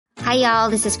Hi, y'all.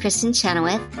 This is Kristen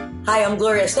Chenoweth. Hi, I'm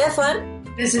Gloria Stefan.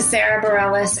 This is Sarah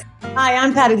Bareilles. Hi,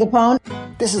 I'm Patti LuPone.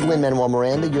 This is Lin-Manuel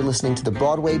Miranda. You're listening to the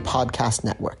Broadway Podcast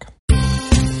Network.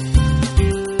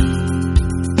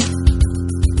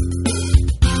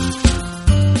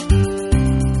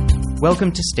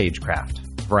 Welcome to Stagecraft,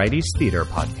 Variety's theater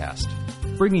podcast,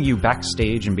 bringing you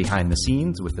backstage and behind the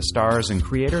scenes with the stars and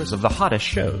creators of the hottest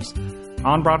shows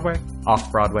on Broadway,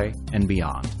 off-Broadway, and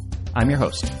beyond. I'm your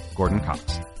host, Gordon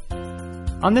Cox.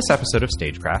 On this episode of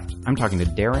Stagecraft, I'm talking to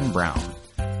Derren Brown.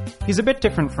 He's a bit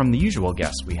different from the usual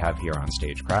guests we have here on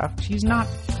Stagecraft. He's not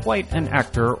quite an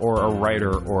actor or a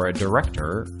writer or a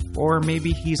director, or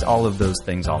maybe he's all of those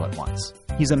things all at once.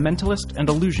 He's a mentalist and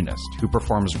illusionist who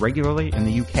performs regularly in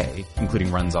the UK,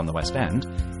 including runs on the West End.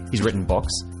 He's written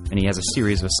books, and he has a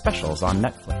series of specials on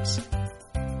Netflix.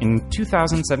 In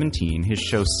 2017, his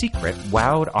show Secret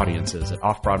wowed audiences at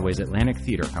Off-Broadway's Atlantic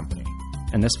Theater Company.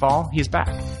 And this fall, he's back,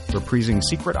 reprising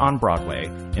Secret on Broadway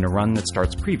in a run that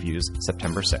starts previews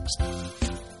September 6th.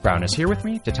 Brown is here with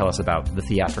me to tell us about the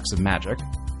theatrics of magic,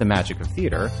 the magic of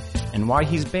theater, and why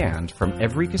he's banned from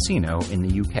every casino in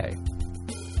the UK.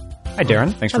 Hi,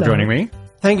 Derren. Thanks for joining me.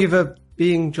 Thank you for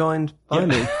being joined by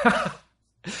me.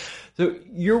 So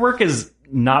your work is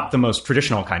not the most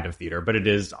traditional kind of theater, but it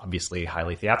is obviously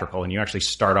highly theatrical. And you actually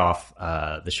start off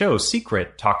the show,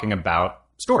 Secret, talking about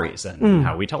stories and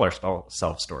how we tell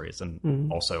ourselves stories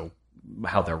and also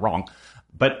how they're wrong.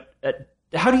 But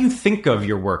how do you think of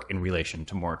your work in relation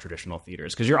to more traditional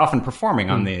theaters? Because you're often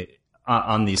performing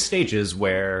on these stages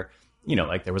where, you know,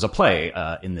 like there was a play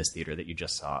in this theater that you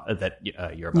just saw that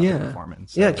you're about to perform in.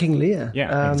 So. Yeah, King Lear.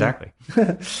 Yeah, exactly.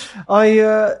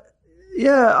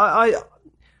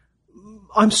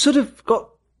 I'm sort of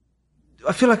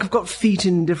I feel like I've got feet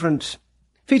in different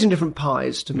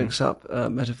pies, to mix up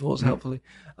metaphors helpfully.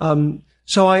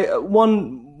 So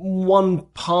one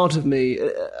part of me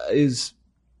is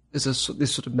this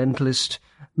sort of mentalist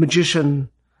magician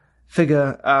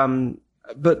figure,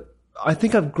 but I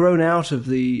think I've grown out of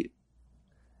the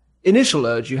initial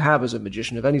urge you have as a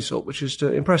magician of any sort, which is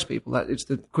to impress people. That it's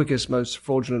the quickest, most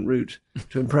fraudulent route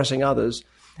to impressing others.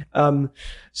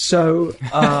 So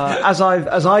as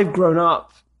I've grown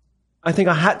up, I think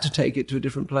I had to take it to a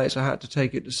different place. I had to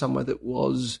take it to somewhere that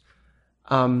was,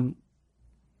 I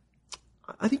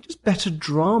think, just better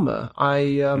drama.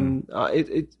 I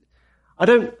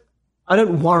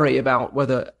don't worry about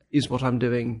whether is what I'm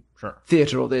doing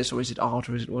theatre or this, or is it art,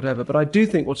 or is it whatever. But I do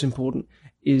think what's important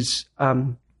is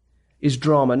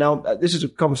drama. Now, this is a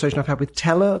conversation I've had with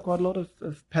Teller quite a lot, of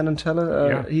Penn and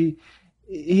Teller.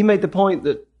 He made the point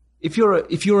that if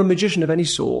you're a magician of any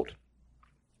sort,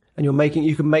 and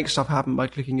you can make stuff happen by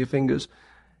clicking your fingers,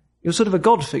 you're sort of a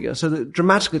god figure. So that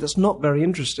dramatically, that's not very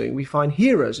interesting. We find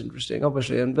heroes interesting,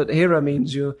 obviously, but hero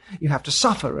means you have to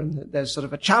suffer, and there's sort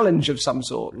of a challenge of some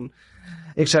sort, and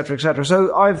et cetera, et cetera. So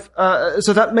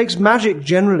so that makes magic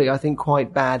generally, I think,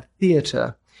 quite bad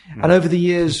theatre. And over the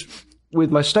years,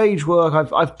 with my stage work,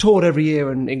 I've toured every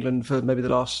year in England for maybe the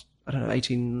last,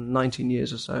 18, 19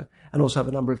 years or so, and also have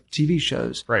a number of TV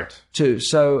shows. Right. Too.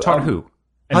 So. Taught who?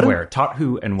 And where? Taught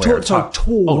who and where? Toured.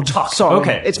 Oh, taught. Sorry.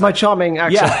 Okay. It's my charming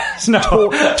accent. Yes. No.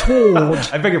 Toured.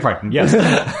 I beg your pardon. Yes.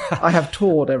 I have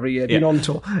toured every year, been on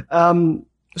tour.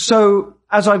 So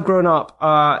as I've grown up,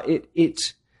 I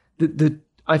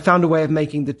found a way of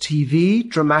making the TV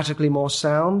dramatically more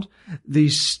sound. The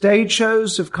stage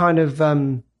shows have kind of,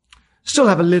 still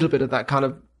have a little bit of that kind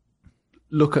of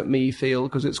look at me feel,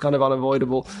 because it's kind of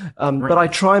unavoidable. But I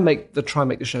try and make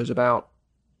the shows about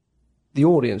the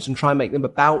audience and try and make them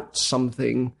about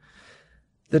something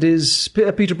that is.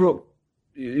 Peter Brook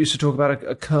used to talk about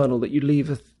a kernel that you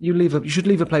should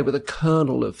leave a play with a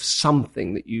kernel of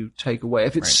something that you take away.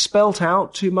 If it's spelt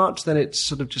out too much, then it's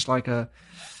sort of just like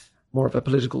more of a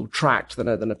political tract than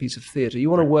a piece of theatre. You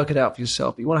want to work it out for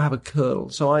yourself, but you want to have a kernel.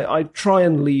 So I try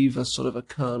and leave a sort of a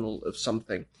kernel of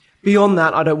something. Beyond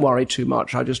that, I don't worry too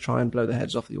much. I just try and blow the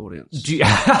heads off the audience. Do you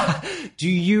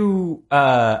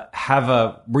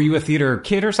were you a theater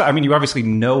kid or something? I mean, you obviously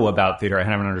know about theater and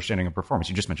have an understanding of performance.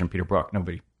 You just mentioned Peter Brook.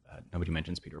 Nobody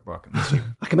mentions Peter Brook unless you.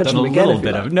 I can mention him again.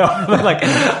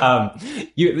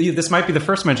 This might be the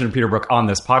first mention of Peter Brook on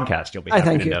this podcast. You'll be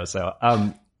happy to know. So,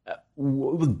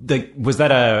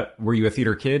 were you a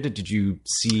theater kid? Did you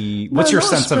see, what's your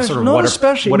sense of sort of what a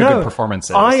good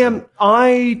performance is?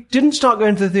 I didn't start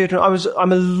going to the theater.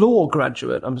 I'm a law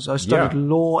graduate. I studied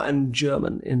law and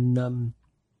German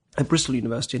at Bristol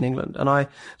University in England. And I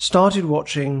started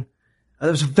watching, there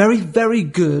was a very, very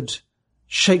good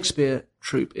Shakespeare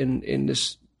troupe in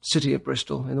this city of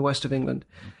Bristol in the west of England.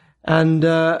 And,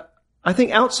 I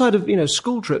think outside of,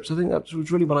 school trips, I think that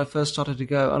was really when I first started to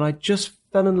go. And I just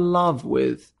fell in love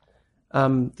with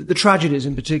the tragedies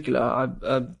in particular.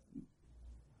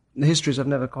 The histories I've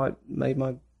never quite made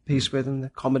my peace with, and the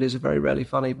comedies are very rarely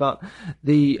funny. But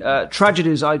the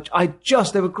tragedies,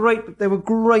 they were great. They were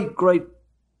great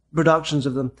productions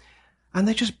of them. And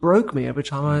they just broke me every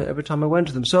time I went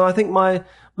to them. So I think my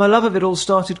love of it all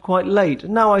started quite late.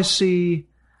 And now I see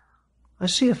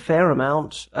a fair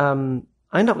amount.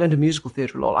 I end up going to musical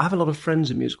theatre a lot. I have a lot of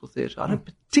friends in musical theatre. I don't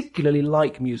particularly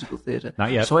like musical theatre.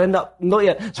 Not yet. So I end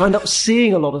up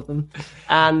seeing a lot of them,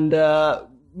 and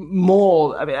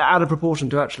more, out of proportion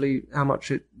to actually how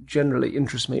much it generally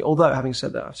interests me. Although, having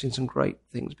said that, I've seen some great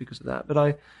things because of that.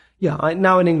 But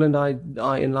now in England,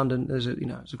 in London, there's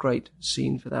a great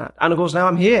scene for that. And of course, now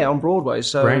I'm here on Broadway,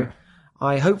 so right.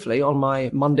 I hopefully on my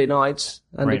Monday nights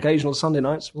and occasional Sunday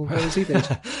nights will go and see things.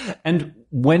 And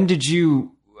when did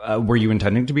you? Were you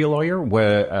intending to be a lawyer?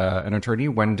 An attorney?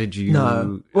 When did you?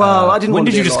 No. Well, I didn't. When want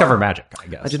did to you be a discover lawyer. magic? I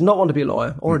guess I did not want to be a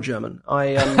lawyer or a German.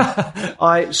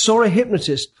 I saw a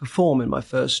hypnotist perform in my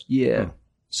first year,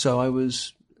 so I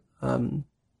was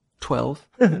 12.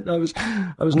 I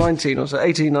was 19 or so,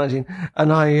 18, 19,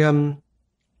 and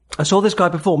I saw this guy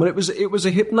perform, and it was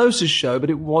a hypnosis show, but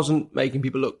it wasn't making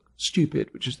people look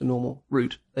stupid, which is the normal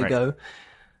route they go.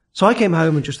 So I came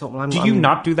home and just thought, well, do you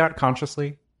not do that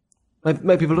consciously?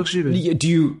 Make people look stupid.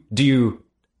 Do you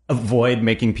avoid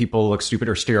making people look stupid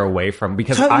or steer away from?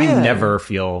 Because Yeah.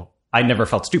 I never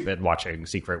felt stupid watching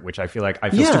Secret, which I feel like I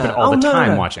feel stupid all the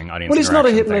time watching audience. Well, it's not a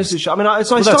interaction hypnosis things. show. I mean,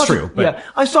 that's true. But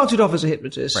I started off as a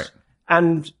hypnotist, right.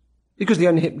 and because the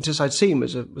only hypnotist I'd seen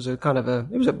was a kind of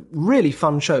it was a really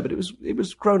fun show, but it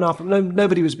was grown up.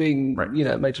 Nobody was being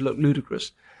made to look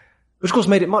ludicrous, which of course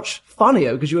made it much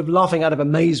funnier because you were laughing out of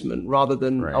amazement rather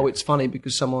than it's funny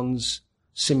because someone's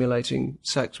simulating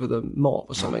sex with a mop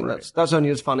or something. That's only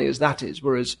as funny as that is.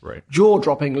 Whereas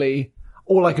jaw-droppingly,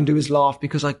 all I can do is laugh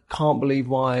because I can't believe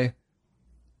why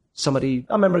I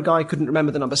remember a guy couldn't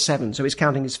remember the number 7, so he's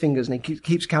counting his fingers and he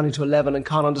keeps counting to 11 and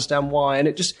can't understand why. And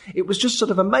it was just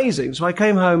sort of amazing. So I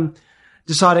came home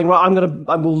deciding,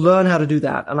 I will learn how to do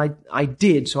that. And I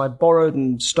did. So I borrowed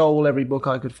and stole every book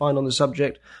I could find on the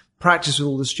subject, practiced with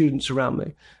all the students around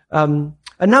me. And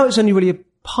now it's only really a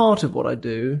part of what I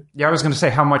do. Yeah, I was going to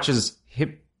say, how much is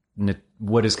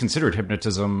what is considered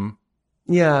hypnotism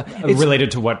related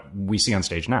to what we see on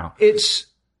stage now?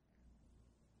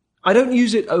 I don't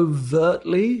use it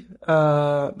overtly,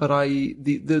 but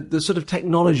the sort of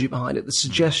technology behind it, the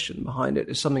suggestion behind it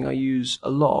is something I use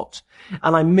a lot.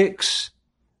 And I mix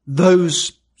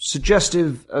those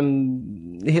suggestive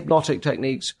and hypnotic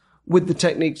techniques with the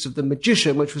techniques of the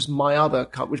magician, which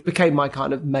became my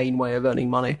kind of main way of earning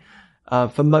money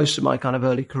for most of my kind of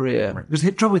early career. Right. Because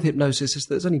the trouble with hypnosis is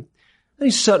there's only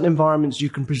certain environments you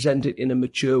can present it in a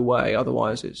mature way.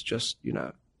 Otherwise, it's just,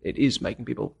 it is making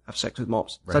people have sex with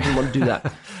mops. So I didn't want to do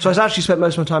that. So I actually spent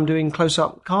most of my time doing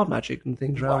close-up card magic and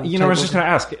things around. I was just going to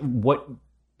ask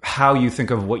how you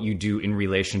think of what you do in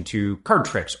relation to card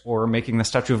tricks or making the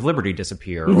Statue of Liberty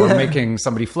disappear or making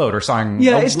somebody float or sawing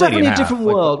a it's lady definitely in a different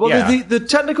world. Well, the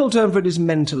technical term for it is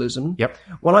mentalism. Yep.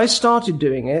 When I started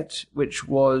doing it, which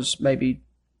was maybe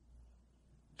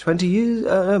 20 years,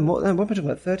 what am I talking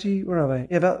about, 30? Where am I?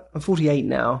 Yeah, I'm 48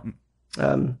 now.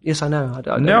 Yes, I know.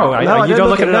 You don't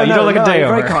look a day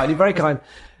over. You're very kind.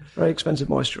 Very expensive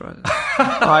moisturizer.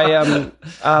 I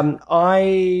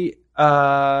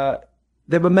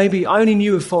only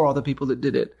knew of 4 other people that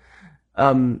did it.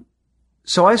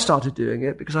 So I started doing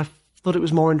it because I thought it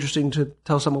was more interesting to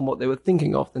tell someone what they were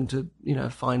thinking of than to,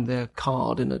 find their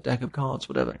card in a deck of cards,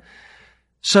 whatever.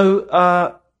 So,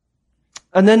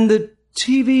 and then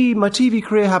my TV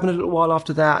career happened a little while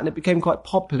after that, and it became quite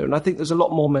popular. And I think there's a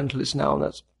lot more mentalists now, and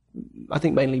that's, I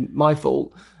think, mainly my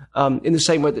fault. In the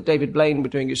same way that David Blaine,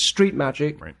 doing his street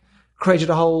magic, created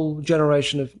a whole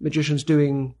generation of magicians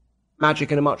doing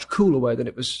magic in a much cooler way than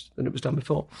it was done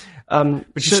before. But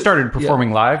you started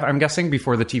performing live, I'm guessing,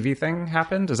 before the TV thing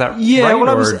happened? Is that right? Well,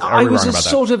 I was a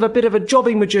sort of a bit of a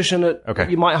jobbing magician that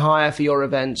you might hire for your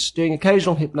events, doing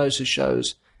occasional hypnosis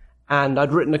shows. And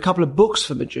I'd written a couple of books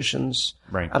for magicians.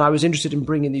 Right. And I was interested in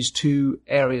bringing these two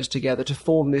areas together to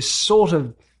form this sort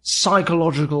of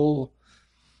psychological,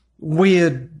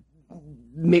 weird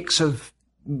mix of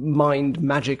mind,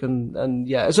 magic, and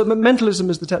so mentalism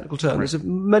is the technical term. Right. There's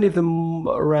many of them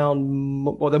around,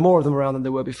 well, there are more of them around than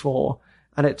there were before,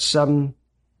 and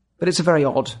but it's a very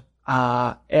odd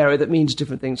area that means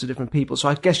different things to different people. So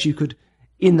I guess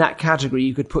in that category,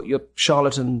 you could put your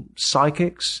charlatan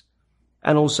psychics,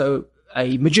 and also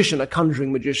a magician, a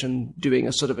conjuring magician, doing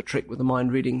a sort of a trick with a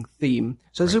mind-reading theme.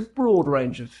 So there's a broad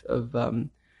range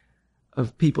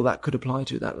of people that could apply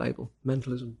to that label,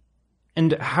 mentalism.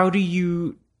 And how do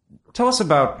you tell us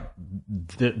about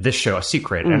this show, A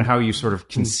Secret, and how you sort of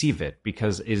conceive it?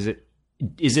 Because is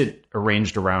it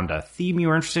arranged around a theme you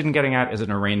are interested in getting at? Is it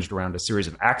arranged around a series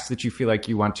of acts that you feel like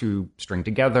you want to string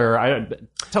together?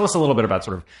 Tell us a little bit about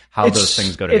sort of how those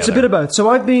things go together. It's a bit of both. So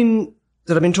I've been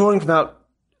touring for about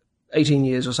 18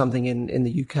 years or something in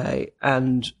the UK.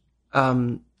 And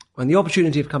when the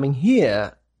opportunity of coming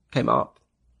here came up.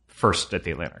 First at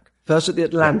the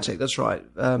Atlantic. That's right.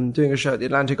 Doing a show at the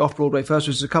Atlantic off Broadway first,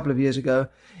 which was a couple of years ago.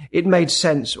 It made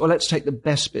sense. Well, let's take the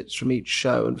best bits from each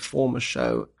show and form a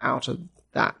show out of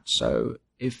that. So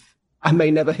if I may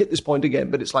never hit this point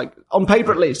again, but it's like, on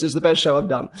paper at least, it's the best show I've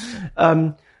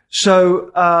done.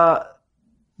 So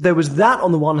there was that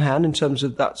on the one hand in terms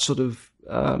of that sort of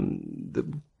the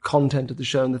content of the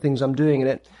show and the things I'm doing in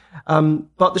it.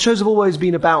 But the shows have always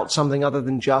been about something other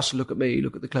than just look at me,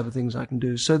 look at the clever things I can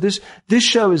do. So this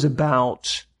show is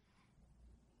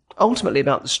ultimately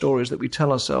about the stories that we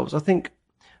tell ourselves. I think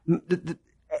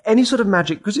any sort of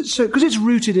magic, because it's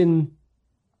rooted in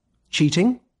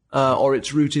cheating, or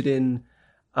it's rooted in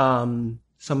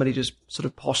somebody just sort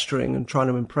of posturing and trying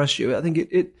to impress you. I think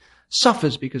it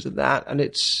suffers because of that, and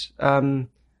it's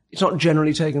not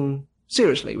generally taken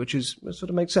seriously, which sort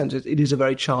of makes sense. It is a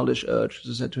very childish urge,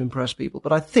 as I said, to impress people.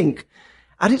 But I think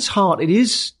at its heart, it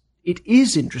is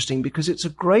interesting because it's a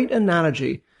great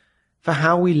analogy for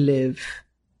how we live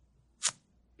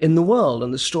in the world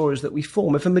and the stories that we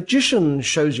form. If a magician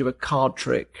shows you a card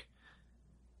trick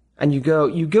and you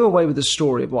go away with the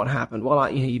story of what happened. Well,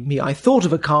 I thought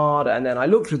of a card and then I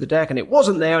looked through the deck and it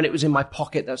wasn't there and it was in my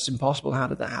pocket. That's impossible. How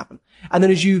did that happen? And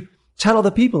then as you tell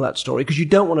other people that story, because you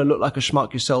don't want to look like a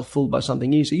schmuck yourself, fooled by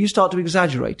something easy, you start to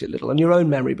exaggerate it a little and your own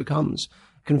memory becomes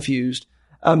confused.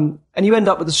 And you end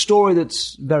up with a story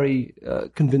that's very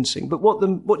convincing. But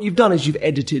what you've done is you've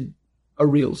edited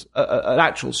an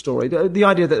actual story. The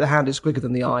idea that the hand is quicker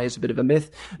than the eye is a bit of a myth.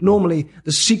 Normally,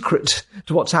 the secret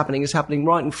to what's happening is happening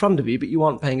right in front of you, but you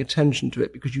aren't paying attention to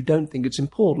it because you don't think it's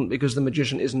important because the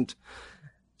magician isn't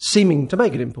seeming to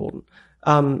make it important.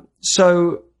 And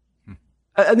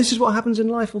this is what happens in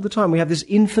life all the time. We have this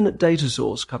infinite data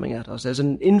source coming at us. There's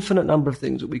an infinite number of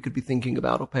things that we could be thinking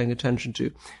about or paying attention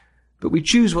to. But we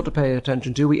choose what to pay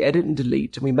attention to. We edit and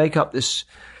delete, and we make up this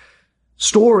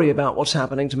story about what's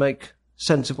happening to make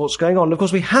sense of what's going on. And of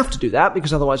course, we have to do that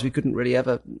because otherwise we couldn't really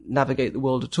ever navigate the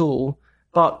world at all.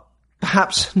 But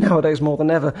perhaps nowadays more than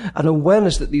ever, an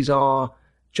awareness that these are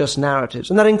just narratives.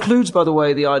 And that includes, by the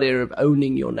way, the idea of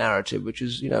owning your narrative, which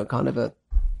is, kind of a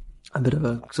bit of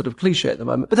a sort of cliche at the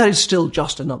moment, but that is still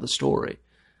just another story.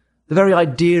 The very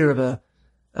idea of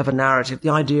a narrative, the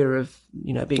idea of,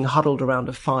 being huddled around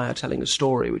a fire telling a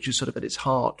story, which is sort of at its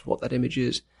heart what that image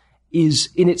is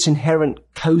in its inherent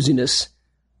coziness,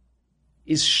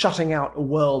 is shutting out a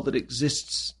world that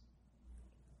exists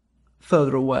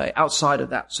further away, outside of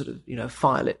that sort of,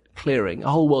 firelit clearing, a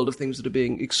whole world of things that are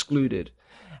being excluded.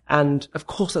 And of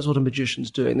course, that's what a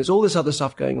magician's doing. There's all this other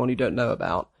stuff going on you don't know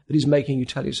about that is making you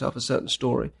tell yourself a certain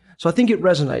story. So I think it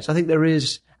resonates. I think there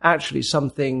is actually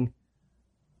something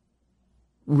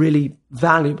really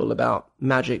valuable about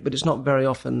magic, but it's not very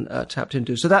often tapped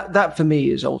into. So that for me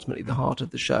is ultimately the heart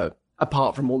of the show,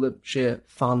 apart from all the sheer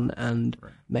fun and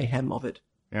mayhem of it.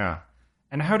 Yeah.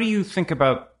 And how do you think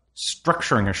about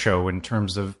structuring a show in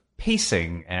terms of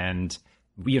pacing and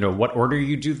what order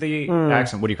you do the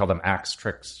acts, and what do you call them? Acts,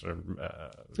 tricks, or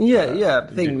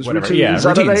things, whatever. Routines,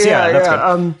 Routines. That's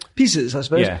good. Pieces, I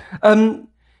suppose. Yeah.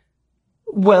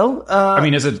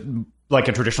 Is it like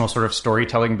a traditional sort of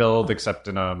storytelling build, except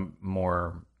in a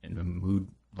mood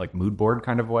board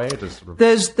kind of way?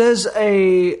 There's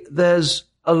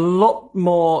a lot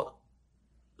more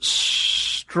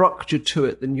structure to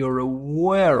it than you're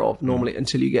aware of normally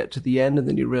until you get to the end, and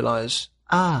then you realize,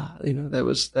 there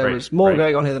was more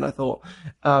going on here than I thought.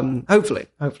 Hopefully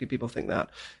people think that.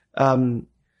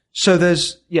 So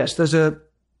there's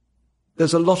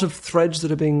a lot of threads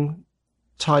that are being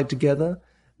tied together.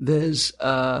 There's,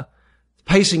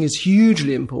 pacing is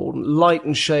hugely important. Light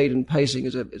and shade and pacing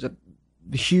is a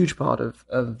huge part of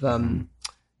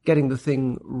getting the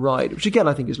thing right, which again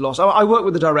I think is lost. I work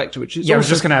with the director, which is I was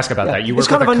just going to ask about that. You work it's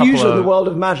kind with of unusual in the world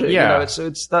of magic. Yeah,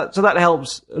 so that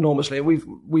helps enormously. And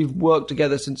we've worked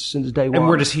together since day one. And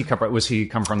where does he come from? Was he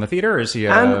come from the theater? Or is he?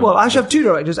 I actually have two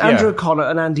directors, Andrew O'Connor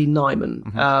and Andy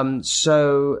Nyman. Mm-hmm.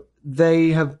 So they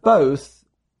have both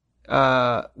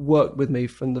worked with me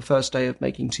from the first day of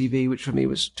making TV, which for me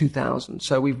was 2000.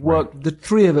 So we've worked. The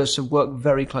three of us have worked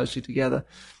very closely together.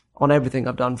 on everything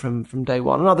I've done from day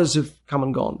one. And others have come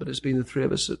and gone, but it's been the three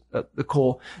of us at the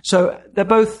core. So they're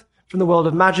both from the world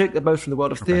of magic. They're both from the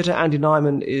world of theatre. Andy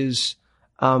Nyman is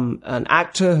an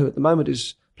actor who at the moment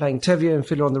is playing Tevye in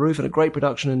Fiddler on the Roof in a great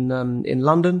production in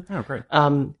London. Oh, great.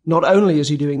 Not only is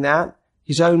he doing that,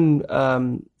 his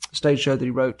own stage show that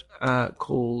he wrote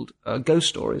called Ghost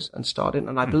Stories and starred in,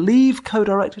 and I believe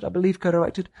co-wrote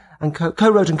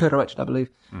and co-directed, I believe,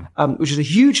 which is a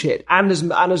huge hit and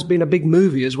has been a big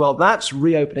movie as well. That's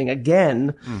reopening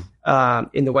again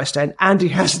in the West End, and he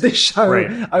has this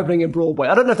show opening in Broadway.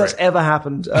 I don't know if that's ever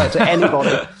happened to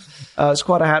anybody. It's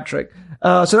quite a hat trick.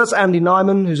 So that's Andy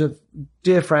Nyman, who's a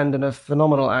dear friend and a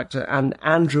phenomenal actor, and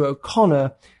Andrew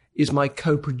O'Connor is my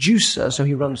co-producer, so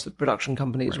he runs the production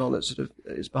company as well that sort of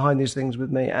is behind these things with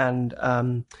me, and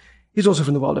he's also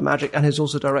from the world of magic and has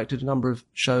also directed a number of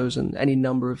shows and any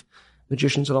number of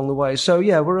magicians along the way. So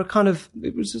yeah, we're a kind of,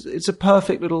 it's a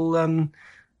perfect little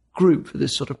group for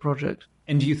this sort of project.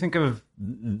 And do you think of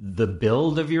the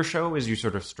build of your show as you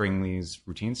sort of string these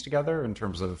routines together in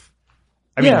terms of,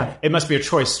 I mean, it must be a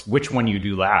choice which one you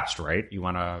do last, right?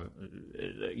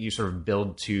 You sort of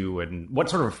build to, and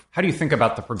how do you think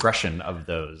about the progression of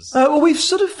those? Well, we've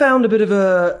sort of found a bit of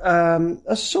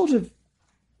a sort of,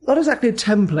 not exactly a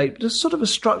template, but a sort of a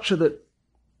structure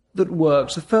that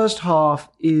works. The first half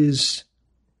is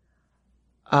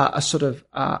a sort of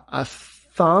a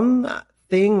fun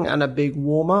thing and a big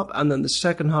warm-up, and then the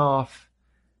second half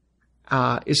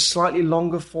is slightly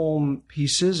longer form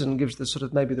pieces and gives the sort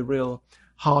of maybe the real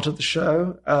heart of the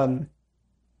show.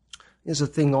 There's a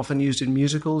thing often used in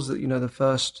musicals that, the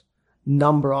first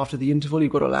number after the interval,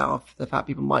 you've got to allow for the fact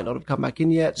people might not have come back in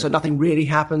yet. So nothing really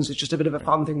happens. It's just a bit of a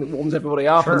fun thing that warms everybody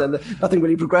up, and then nothing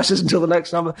really progresses until the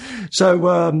next number. So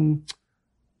I think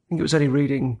it was Eddie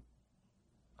reading,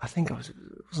 I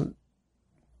don't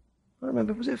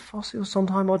remember, was it Fosse or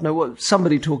Sondheim? I don't know,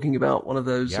 somebody talking about one of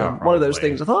those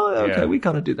things. I thought, okay, we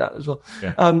kind of do that as well.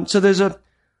 Yeah. So there's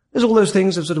all those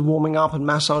things of sort of warming up and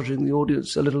massaging the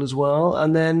audience a little as well.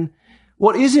 And then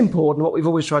what is important, what we've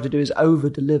always tried to do is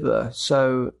over-deliver.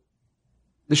 So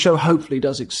the show hopefully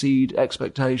does exceed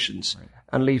expectations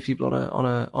and leave people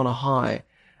on a high.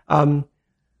 But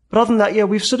other than that,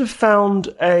 we've sort of found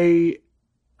an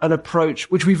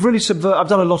approach which we've really I've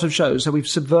done a lot of shows, so we've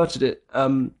subverted it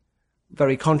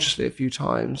very consciously a few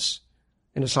times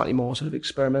in a slightly more sort of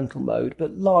experimental mode.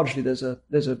 But largely there's a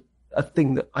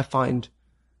thing that I find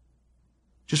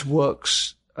just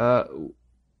works well.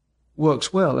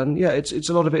 And it's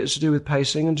a lot of it is to do with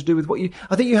pacing and to do with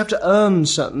I think you have to earn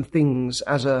certain things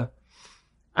as a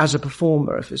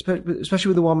performer, especially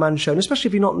with a one-man show, and especially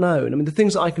if you're not known. I mean, the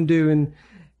things that I can do in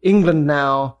England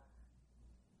now,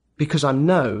 because I'm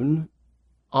known,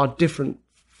 are different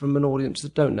from an audience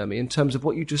that don't know me in terms of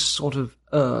what you just sort of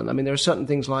earn. I mean, there are certain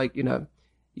things like, you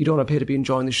don't appear to be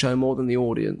enjoying the show more than the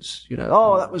audience.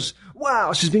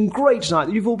 Wow, she's been great tonight.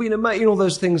 You've all been amazing. All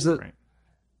those things that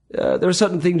there are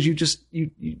certain things you just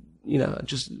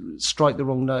strike the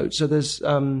wrong note. So there's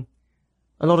a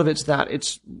lot of it's that.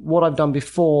 It's what I've done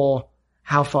before,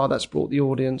 how far that's brought the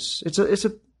audience. It's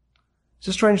a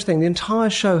strange thing. The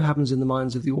entire show happens in the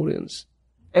minds of the audience.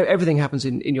 Everything happens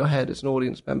in your head as an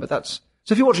audience member.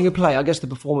 So if you're watching a play, I guess the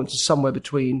performance is somewhere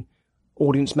between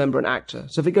audience member and actor.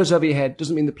 So if it goes over your head,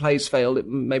 doesn't mean the play's failed. It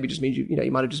maybe just means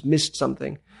you might have just missed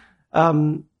something.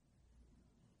 If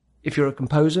you're a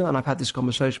composer, and I've had this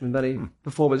conversation with many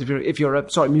performers, if you're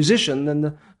a musician, then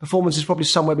the performance is probably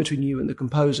somewhere between you and the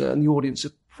composer, and the audience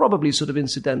is probably sort of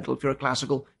incidental. If you're a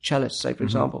classical cellist, say for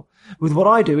example, with what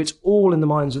I do, it's all in the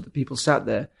minds of the people sat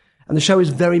there, and the show is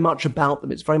very much about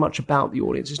them. It's very much about the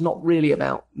audience. It's not really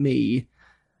about me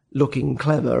looking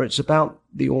clever. It's about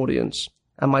the audience.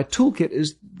 And my toolkit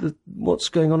is what's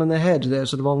going on in their head, their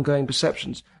sort of ongoing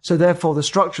perceptions. So therefore, the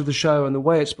structure of the show and the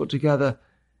way it's put together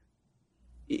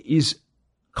is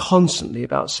constantly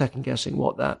about second-guessing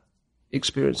what that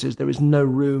experience is. There is no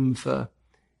room for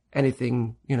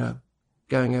anything,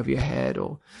 going over your head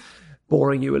or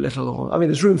boring you a little.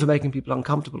 There's room for making people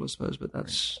uncomfortable, I suppose, but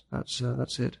that's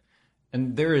it.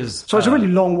 And there is... So it's a really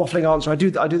long waffling answer. I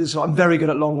do this. I'm very good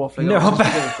at long waffling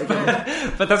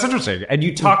answers. But that's interesting. And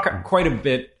you talk quite a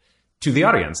bit to the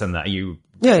audience, and that you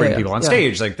bring people on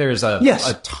stage. Like there's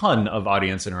a ton of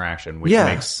audience interaction, which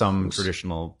makes some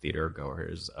traditional theater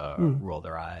goers roll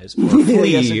their eyes or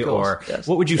flee.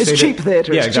 What would you say? It's cheap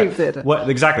theater. It's cheap theater.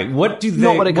 Exactly. What do they...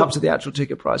 Not when it comes to the actual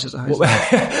ticket prices.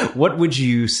 What would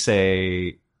you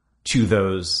say to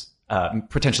those...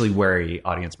 potentially wary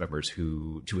audience members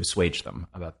to assuage them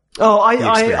about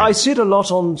I see it a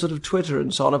lot on sort of Twitter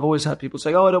and so on. I've always had people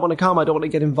say, I don't want to come, I don't want to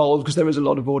get involved, because there is a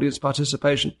lot of audience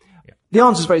participation. The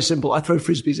answer is very simple. I throw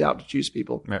frisbees out to choose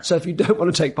people. Yeah. So if you don't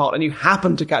want to take part and you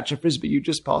happen to catch a frisbee, you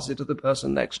just pass it to the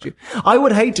person next to you. I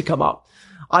would hate to come up.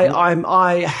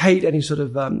 I hate any sort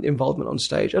of involvement on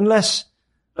stage unless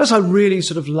I really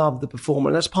sort of love the performer.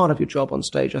 And that's part of your job on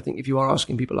stage. I think if you are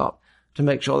asking people up to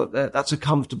make sure that that's a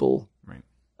comfortable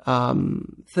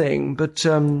thing. But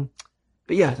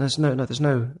yeah, there's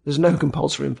no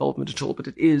compulsory involvement at all. But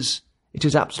it is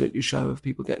absolutely a show of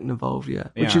people getting involved. Yeah.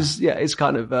 Which is it's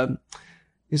kind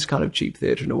of cheap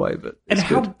theatre in a way, but it's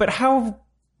good. How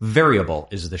variable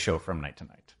is the show from night to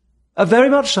night? Very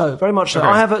much so. Very much so.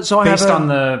 Okay. Based on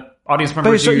the audience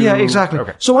members. Yeah, exactly.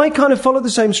 Okay. So I kind of follow the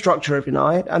same structure every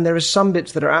night, and there are some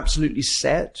bits that are absolutely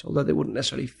set, although they wouldn't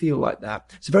necessarily feel like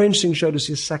that. It's a very interesting show to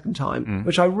see a second time,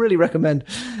 which I really recommend.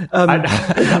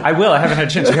 I will. I haven't had a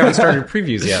chance. We haven't started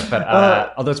previews yet, but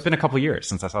although it's been a couple of years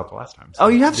since I saw it the last time. So, oh,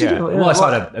 you have seen it? Yeah. Well, I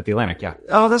saw it at the Atlantic. Yeah.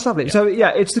 Oh, that's lovely. Yeah. So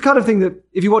yeah, it's the kind of thing that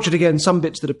if you watch it again, some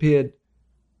bits that appeared,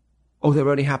 oh, they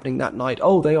were only happening that night.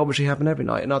 Oh, they obviously happen every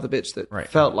night. And other bits that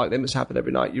felt like they must happen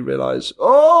every night, you realize,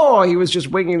 oh, he was just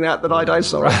winging that the night I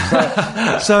saw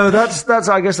it. So that's,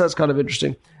 I guess that's kind of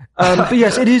interesting. But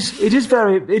yes, it is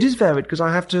varied because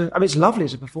I have to, I mean, it's lovely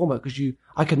as a performer because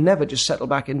I can never just settle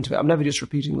back into it. I'm never just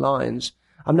repeating lines.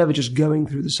 I'm never just going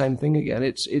through the same thing again.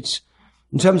 It's,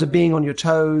 in terms of being on your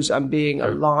toes and being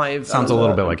alive. Sounds a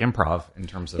little bit like improv in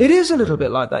terms of. It is a little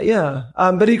bit like that, yeah.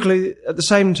 But equally, at the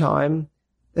same time,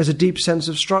 there's a deep sense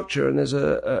of structure, and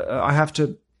I have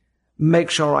to make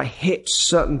sure I hit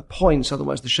certain points,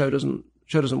 otherwise the show doesn't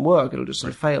work. It'll just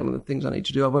sort of fail, and the things I need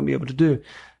to do, I won't be able to do.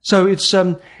 So it's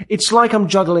like I'm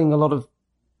juggling a lot of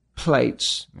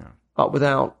plates, but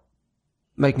without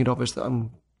making it obvious that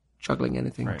I'm juggling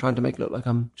anything. I'm trying to make it look like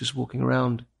I'm just walking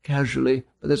around casually,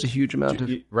 but there's a huge amount of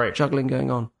juggling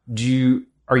going on.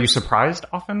 Are you surprised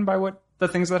often by the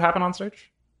things that happen on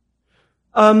stage?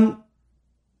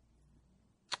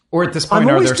 Or at this point, I'm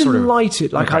always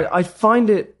delighted. I find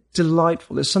it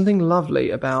delightful. There's something lovely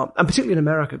about, and particularly in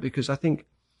America, because I think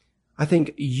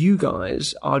you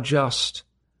guys are just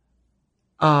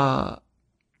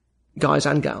guys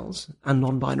and gals and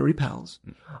non-binary pals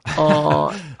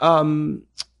are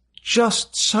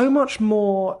just so much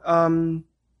more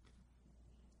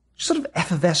sort of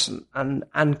effervescent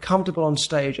and comfortable on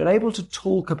stage and able to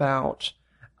talk about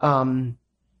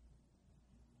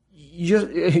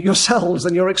yourselves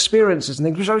and your experiences and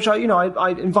things, which I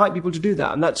invite people to do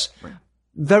that, and that's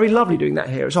very lovely doing that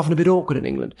here. It's often a bit awkward in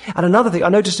England. And another thing I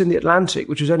noticed in the Atlantic,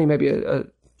 which was only maybe a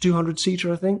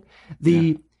 200-seater, I think,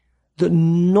 the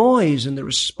noise and the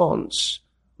response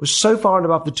was so far and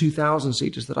above the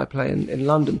 2,000-seaters that I play in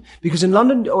London. Because in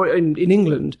London or in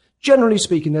England, generally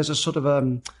speaking, there's a sort of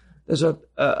there's a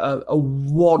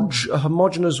wodge, a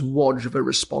homogeneous wodge of a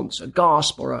response, a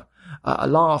gasp or a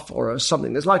laugh or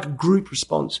something. There's like a group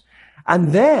response.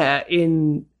 And there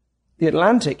in the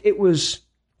Atlantic, it was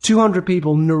 200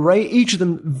 people each of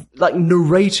them like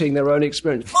narrating their own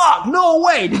experience. Fuck, no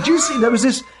way! Did you see? There was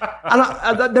this,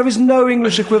 and there is no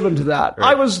English equivalent to that.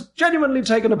 Right. I was genuinely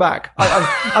taken aback.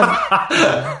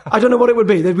 I don't know what it would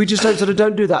be. We just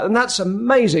don't do that. And that's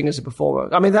amazing as a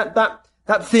performer. I mean, that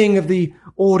thing of the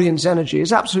audience energy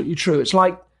is absolutely true. It's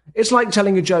like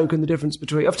telling a joke and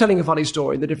telling a funny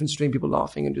story and the difference between people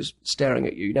laughing and just staring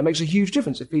at you. It makes a huge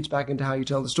difference. It feeds back into how you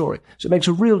tell the story. So it makes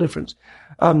a real difference.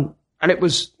 And it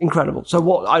was incredible.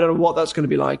 So I don't know what that's going to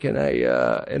be like in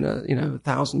a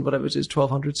 1,000, whatever it is,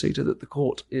 1,200 seater that the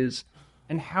Court is.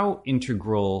 And how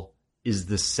integral is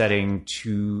the setting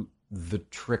to the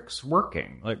tricks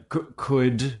working? Like,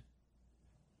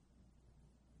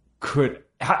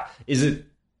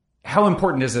 how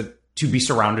important is it to be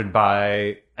surrounded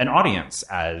by an audience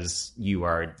as you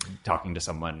are talking to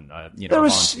someone, How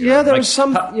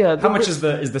much is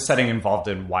the setting involved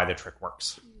in why the trick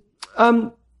works?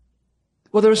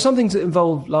 Well, there are some things that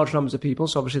involve large numbers of people,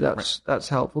 so obviously that's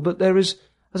helpful. But there is,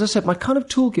 as I said, my kind of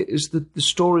toolkit is the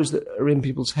stories that are in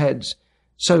people's heads.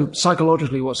 So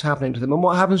psychologically, what's happening to them and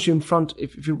what happens to you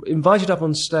if you're invited up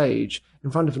on stage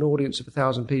in front of an audience of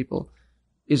 1,000 people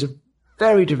is a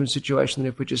very different situation than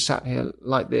if we just sat here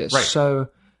like this. Right. So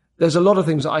there's a lot of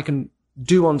things that I can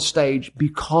do on stage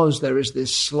because there is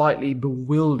this slightly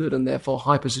bewildered and therefore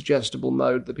hyper-suggestible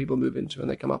mode that people move into when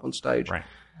they come up on stage. Right.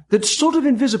 That's sort of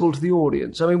invisible to the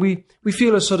audience. I mean, we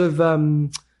feel a sort of a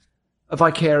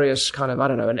vicarious kind of, I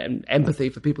don't know, an empathy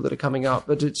for people that are coming up,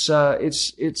 but it's a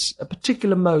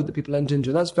particular mode that people enter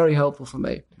into, and that's very helpful for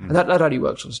me. And that only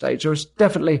works on stage. There's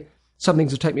definitely some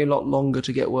things that take me a lot longer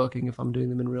to get working if I'm doing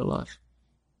them in real life.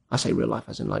 I say real life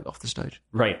as in like off the stage.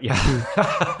 Right,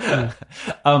 yeah.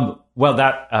 Well,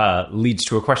 that leads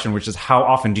to a question, which is how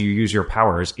often do you use your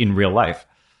powers in real life?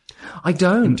 I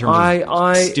don't. In terms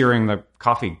of steering the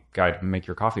coffee guy to make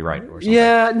your coffee right or something.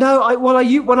 Yeah, no.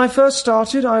 When I first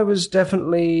started, I was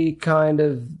definitely kind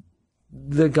of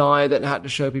the guy that had to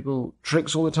show people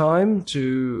tricks all the time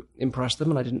to impress them,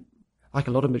 and I didn't, like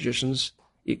a lot of magicians,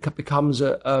 it becomes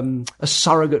a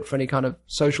surrogate for any kind of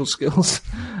social skills.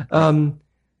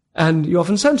 And you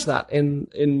often sense that in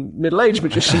middle-aged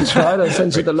magicians, right? I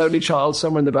sense the lonely child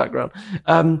somewhere in the background.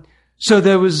 So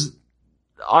there was,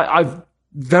 I've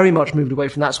very much moved away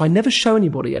from that. So I never show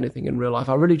anybody anything in real life.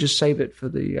 I really just save it for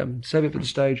the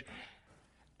stage.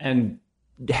 And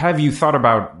have you thought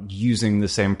about using the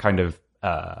same kind of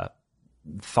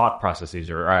thought processes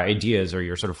or ideas or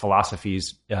your sort of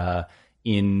philosophies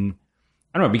in,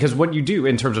 I don't know, because what you do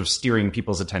in terms of steering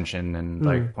people's attention and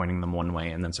like pointing them one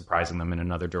way and then surprising them in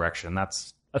another direction,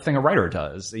 that's a thing a writer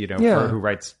does, you know, for who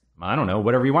writes, I don't know,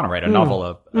 whatever you want to write, a novel,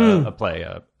 a play,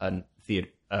 a theater,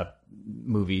 a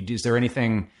movie. Is there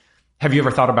anything, have you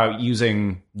ever thought about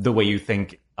using the way you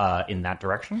think in that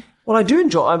direction? Well, I do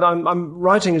enjoy, I'm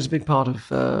writing is a big part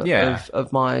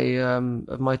of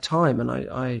my time, and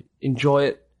I enjoy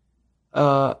it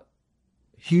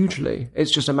hugely. It's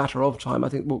just a matter of time. I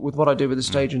think with what I do with the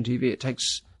stage and TV, it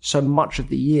takes so much of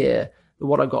the year that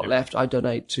what I've got left, I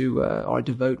donate to, or I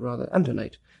devote rather, and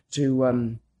donate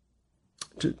to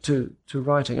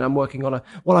writing. And I'm working on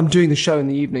while I'm doing the show in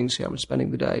the evenings here, I'm spending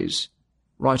the days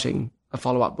writing a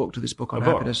follow-up book to this book on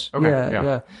happiness. Okay.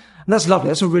 Yeah. And that's lovely.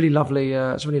 That's a really lovely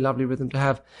rhythm to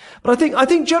have. But I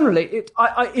think generally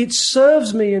it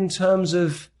serves me in terms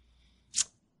of,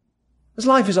 as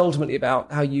life is ultimately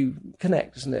about how you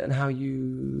connect, isn't it? And how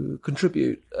you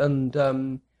contribute.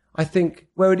 And I think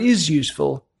where it is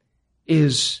useful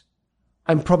is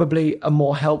I'm probably a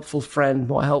more helpful friend,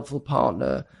 more helpful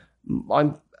partner.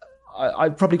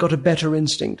 I've probably got a better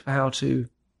instinct for how to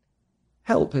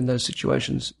help in those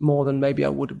situations more than maybe I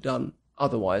would have done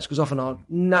otherwise. Because often our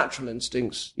natural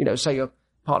instincts, you know, say your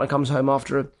partner comes home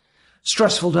after a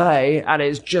stressful day and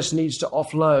it just needs to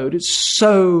offload. It's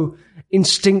so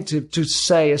instinctive to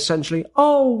say essentially,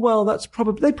 oh, well,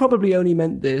 they probably only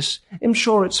meant this. I'm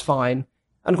sure it's fine.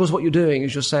 And of course, what you're doing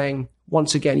is you're saying,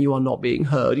 once again, you are not being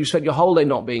heard. You spent your whole day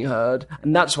not being heard,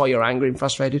 and that's why you're angry and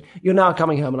frustrated. You're now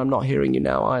coming home and I'm not hearing you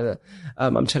now either.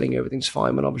 I'm telling you everything's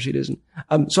fine when obviously it isn't.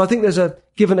 So I think there's a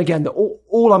given again that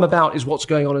all I'm about is what's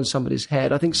going on in somebody's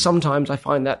head. I think sometimes I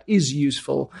find that is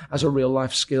useful as a real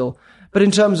life skill. But in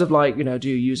terms of like, you know, do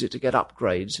you use it to get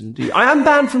upgrades? And I am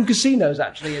banned from casinos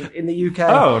actually in the UK.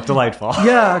 Oh, delightful.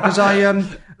 Yeah, because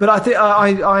but I think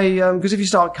because if you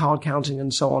start card counting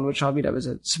and so on, which is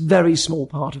a very small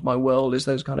part of my world, is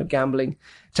those kind of gambling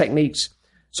techniques.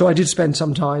 So I did spend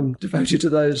some time devoted to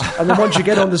those. And then once you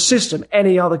get on the system,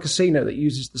 any other casino that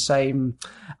uses the same,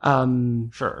 you're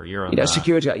on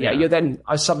security.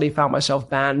 I suddenly found myself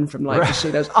banned from like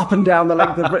casinos up and down the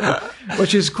length of Britain,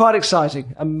 which is quite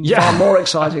exciting and far more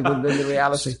exciting than the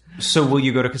reality. So will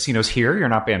you go to casinos here? You're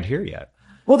not banned here yet.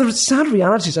 Well, the sad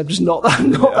reality is I'm just not that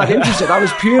interested. I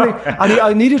was purely,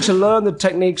 I needed to learn the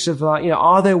techniques of,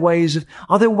 are there ways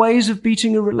of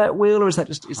beating a roulette wheel, or is that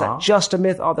just a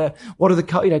myth? What are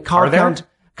the, card count?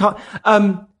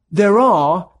 There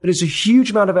are, but it's a huge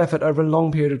amount of effort over a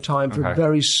long period of time for a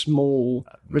very small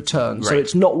return. So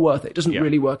it's not worth it. It doesn't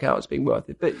really work out as being worth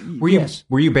it. But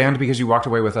were you banned because you walked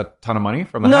away with a ton of money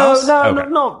from the house? No,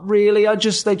 not really.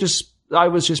 I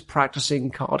was just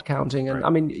practicing card counting, and I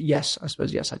mean, I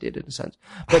suppose I did in a sense,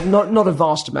 but not a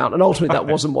vast amount. And ultimately, that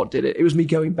wasn't what did it. It was me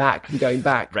going back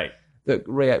that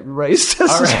raised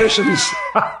suspicions.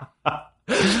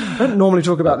 I don't normally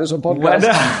talk about this on podcasts.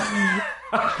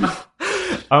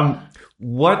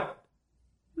 What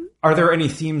are there any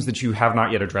themes that you have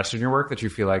not yet addressed in your work that you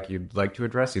feel like you'd like to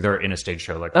address, either in a stage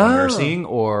show like one we're seeing,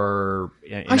 or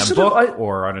in a book,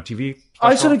 or on a TV special?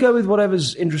 I sort of go with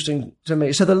whatever's interesting to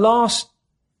me. So the last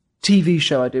TV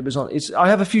show I did was I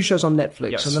have a few shows on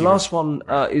Netflix, and the last one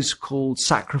is called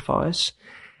Sacrifice.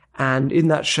 And in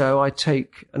that show, I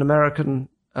take an American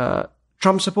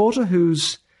Trump supporter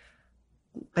who's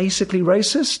basically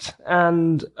racist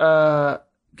and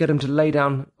get him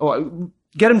to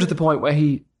get him to the point where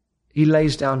he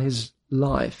lays down his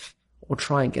life, or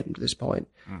try and get him to this point,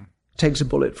 takes a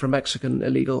bullet for a Mexican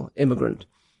illegal immigrant.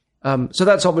 So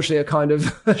that's obviously a kind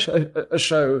of a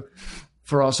show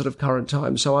for our sort of current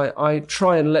time. So I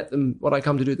try and let them, what I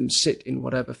come to do them, sit in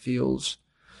whatever feels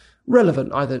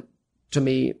relevant, either to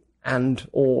me and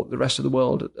or the rest of the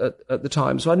world at the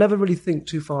time. So I never really think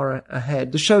too far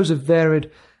ahead. The shows have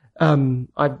varied.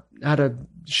 I had a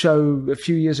show a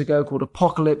few years ago called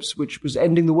Apocalypse, which was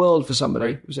ending the world for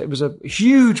somebody. It was a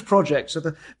huge project. So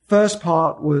the first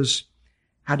part was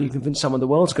how do you convince someone the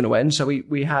world's going to end? So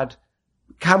we had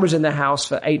cameras in their house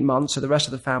for 8 months, so the rest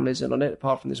of the family's in on it,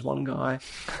 apart from this one guy.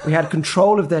 We had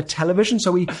control of their television,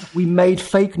 so we made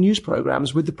fake news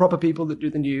programs with the proper people that do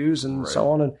the news and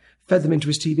so on, and fed them into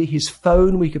his TV. His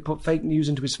phone, we could put fake news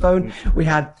into his phone.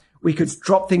 We could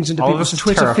drop things into people's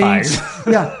Twitter feeds.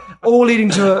 Yeah. All leading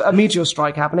to a meteor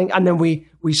strike happening. And then we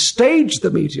staged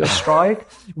the meteor strike.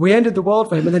 We ended the world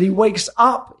for him. And then he wakes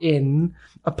up in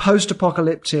a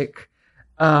post-apocalyptic,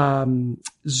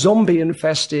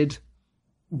 zombie-infested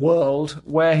world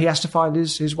where he has to find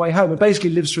his way home, and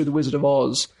basically lives through the Wizard of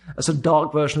Oz, a sort of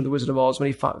dark version of the Wizard of Oz,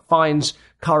 when he finds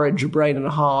courage, a brain and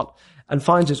a heart, and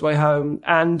finds his way home,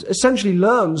 and essentially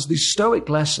learns the Stoic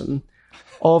lesson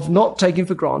of not taking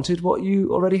for granted what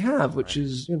you already have, which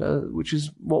is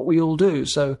what we all do.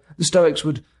 So the Stoics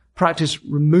would practice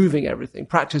removing everything,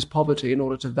 practice poverty in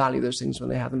order to value those things when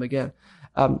they have them again.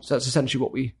 So that's essentially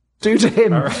what we do to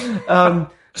him. Right.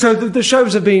 So the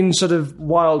shows have been sort of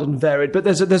wild and varied, but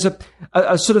there's a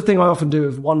sort of thing I often do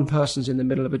if one person's in the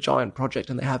middle of a giant project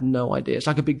and they have no idea. It's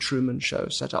like a big Truman Show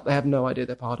set up. They have no idea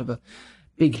they're part of a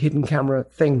big hidden camera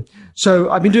thing. So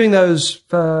I've been doing those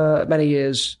for many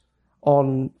years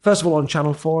first of all on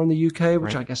Channel 4 in the UK,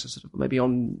 which I guess is sort of maybe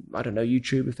on, I don't know,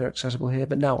 YouTube if they're accessible here,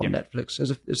 but now on Netflix.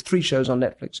 There's 3 shows on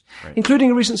Netflix,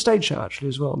 including a recent stage show actually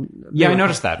as well. Miracle. Yeah, I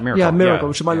noticed that. Miracle. Yeah, Miracle,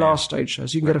 which is my last stage show.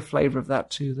 So you can get a flavor of that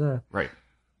too there. Right.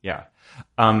 Yeah.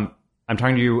 I'm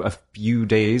talking to you a few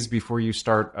days before you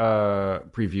start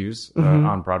previews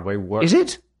on Broadway. What is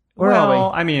it? Where are we?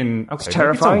 I mean, okay, it's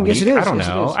terrifying. Yes, it is. I don't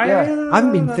know. I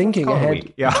haven't been thinking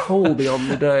ahead at all beyond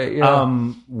the day.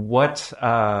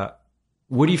 Yeah.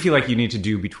 What do you feel like you need to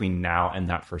do between now and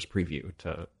that first preview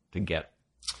to get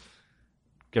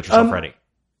yourself ready?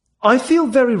 I feel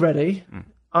very ready.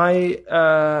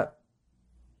 I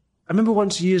remember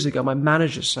once years ago, my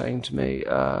manager saying to me,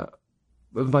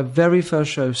 with my very first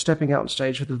show, stepping out on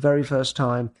stage for the very first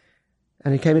time,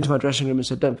 and he came into my dressing room and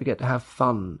said, "Don't forget to have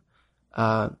fun,"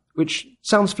 which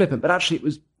sounds flippant, but actually it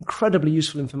was incredibly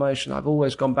useful information I've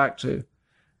always gone back to,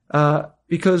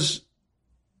 because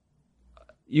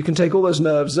you can take all those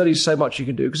nerves. There's only so much you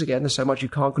can do, because again, there's so much you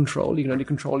can't control. You can only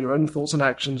control your own thoughts and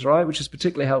actions, right? Which is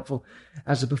particularly helpful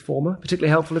as a performer,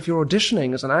 particularly helpful if you're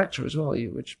auditioning as an actor as well,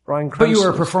 which Brian Krause But you are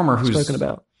a performer who's spoken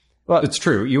about. Well, it's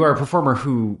true. You are a performer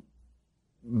who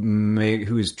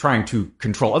is trying to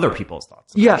control other people's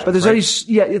thoughts. Yeah, but there's only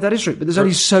that is true. But there's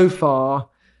only so far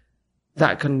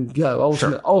that can go.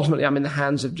 Ultimately, I'm in the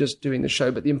hands of just doing the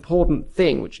show. But the important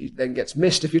thing, which then gets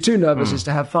missed if you're too nervous, is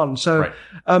to have fun. So,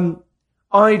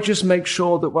 I just make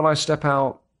sure that when I step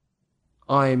out,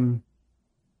 I'm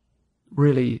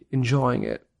really enjoying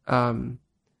it. Having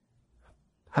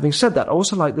said that, I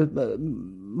also like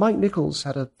Mike Nichols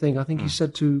had a thing. I think he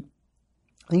said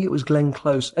I think it was Glenn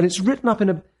Close, and it's written up in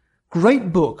a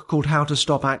great book called How to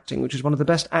Stop Acting, which is one of the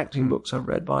best acting books I've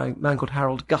read by a man called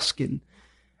Harold Guskin.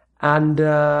 And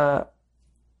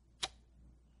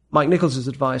Mike Nichols'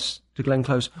 advice to Glenn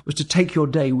Close was to take your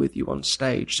day with you on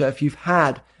stage. So if you've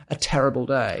had a terrible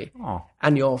day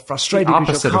and you're frustrated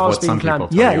because your car's being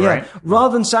planned, right?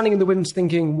 Rather than standing in the wings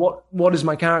thinking, what is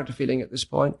my character feeling at this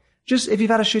point? Just if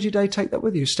you've had a shitty day, take that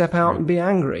with you. Step out and be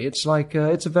angry. It's like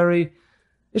firstly,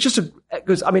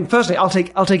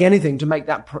 I'll take anything to make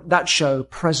that show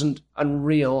present and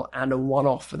real and a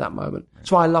one-off for that moment.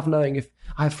 That's why I love knowing if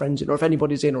I have friends in, or if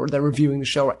anybody's in, or they're reviewing the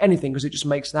show or anything, because it just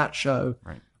makes that show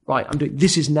right. I'm doing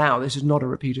this is now. This is not a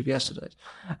repeat of yesterday's.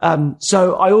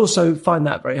 So I also find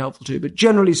that very helpful too. But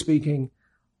generally speaking,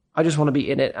 I just want to be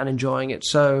in it and enjoying it.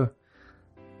 So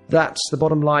that's the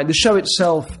bottom line. The show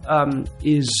itself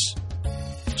is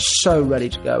so ready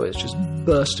to go. It's just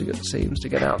bursting at the seams to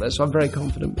get out there. So I'm very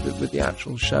confident with the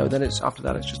actual show. Then after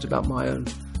that, it's just about my own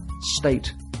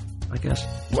state, I guess.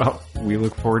 Well, we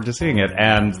look forward to seeing it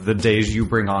and the days you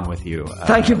bring on with you.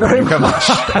 Thank you very much.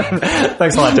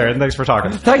 Thanks a lot, Derren. Thanks for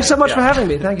talking. Thanks so much for having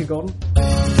me. Thank you, Gordon.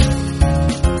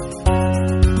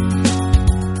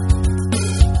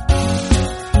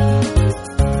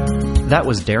 That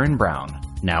was Derren Brown,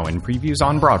 now in previews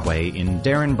on Broadway in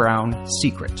Derren Brown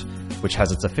Secret, which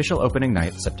has its official opening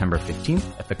night September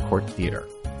 15th at the Court Theatre.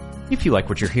 If you like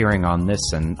what you're hearing on this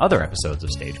and other episodes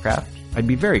of Stagecraft, I'd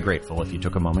be very grateful if you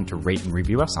took a moment to rate and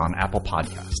review us on Apple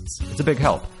Podcasts. It's a big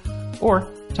help. Or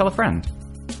tell a friend.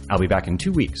 I'll be back in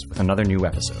 2 weeks with another new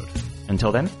episode.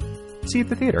 Until then, see you at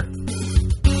the theater.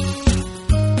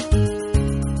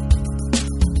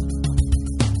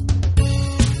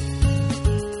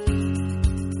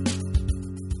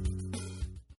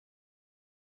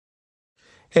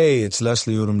 Hey, it's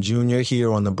Leslie Odom Jr. here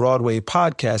on the Broadway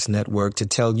Podcast Network to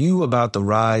tell you about the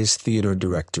Rise Theater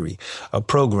Directory, a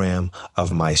program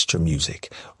of Maestro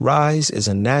Music. Rise is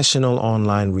a national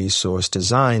online resource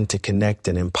designed to connect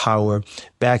and empower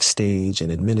backstage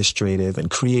and administrative and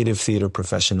creative theater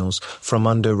professionals from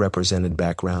underrepresented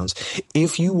backgrounds.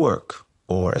 If you work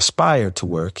or aspire to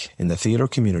work in the theater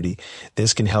community,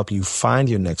 this can help you find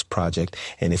your next project.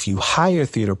 And if you hire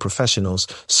theater professionals,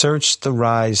 search the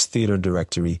Rise Theater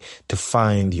Directory to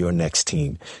find your next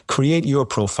team. Create your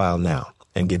profile now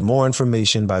and get more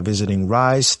information by visiting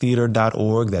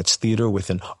risetheater.org. That's theater with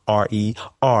an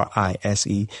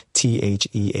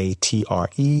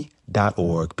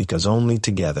RERISETHEATRE.org, because only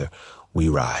together we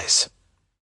rise.